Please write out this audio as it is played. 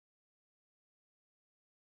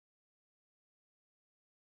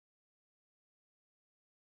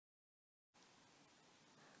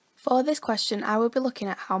For this question, I will be looking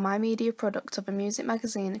at how my media product of a music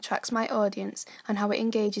magazine attracts my audience and how it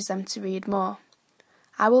engages them to read more.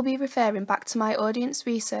 I will be referring back to my audience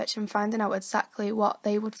research and finding out exactly what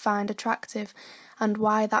they would find attractive and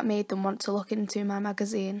why that made them want to look into my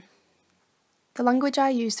magazine. The language I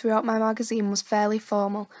used throughout my magazine was fairly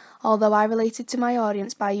formal, although I related to my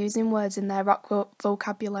audience by using words in their rock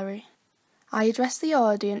vocabulary. I addressed the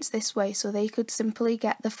audience this way so they could simply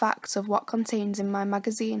get the facts of what contains in my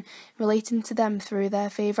magazine relating to them through their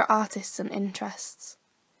favourite artists and interests.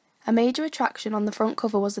 A major attraction on the front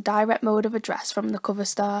cover was the direct mode of address from the cover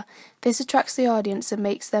star. This attracts the audience and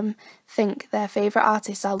makes them think their favourite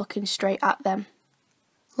artists are looking straight at them.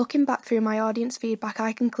 Looking back through my audience feedback,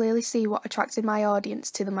 I can clearly see what attracted my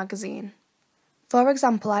audience to the magazine. For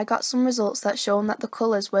example, I got some results that shown that the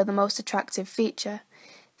colours were the most attractive feature.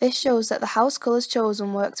 This shows that the house colours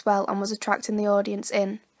chosen worked well and was attracting the audience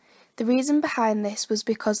in. The reason behind this was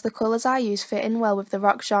because the colours I used fit in well with the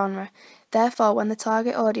rock genre. Therefore, when the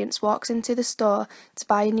target audience walks into the store to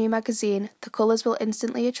buy a new magazine, the colours will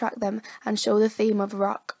instantly attract them and show the theme of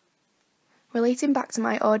rock. Relating back to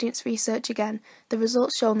my audience research again, the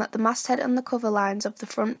results shown that the masthead and the cover lines of the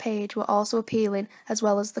front page were also appealing as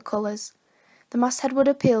well as the colours. The masthead would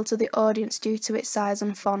appeal to the audience due to its size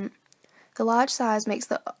and font. The large size makes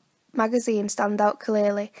the magazine stand out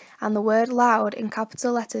clearly, and the word loud in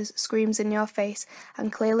capital letters screams in your face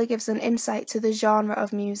and clearly gives an insight to the genre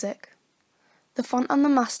of music. The font on the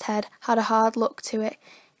masthead had a hard look to it.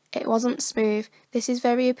 It wasn't smooth. This is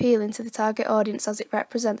very appealing to the target audience as it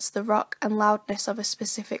represents the rock and loudness of a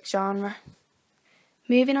specific genre.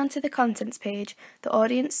 Moving on to the contents page, the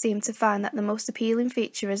audience seemed to find that the most appealing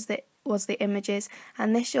feature was the images,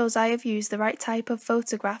 and this shows I have used the right type of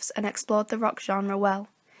photographs and explored the rock genre well.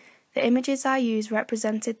 The images I used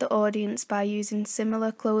represented the audience by using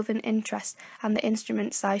similar clothing interests and the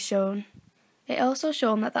instruments I shown. It also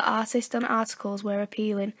shown that the artist and articles were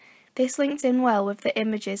appealing. This linked in well with the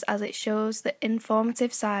images as it shows the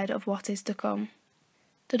informative side of what is to come.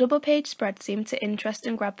 The double page spread seemed to interest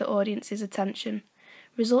and grab the audience's attention.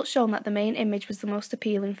 Results shown that the main image was the most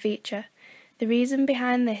appealing feature. The reason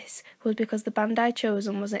behind this was because the band I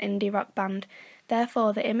chosen was an indie rock band.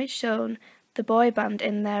 Therefore, the image shown the boy band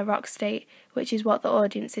in their rock state, which is what the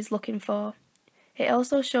audience is looking for. It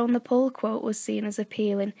also shown the pull quote was seen as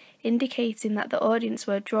appealing, indicating that the audience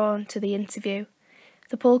were drawn to the interview.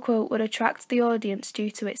 The pull quote would attract the audience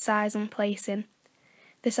due to its size and placing.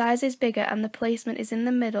 The size is bigger and the placement is in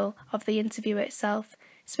the middle of the interview itself,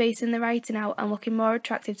 spacing the writing out and looking more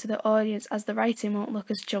attractive to the audience as the writing won't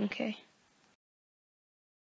look as chunky.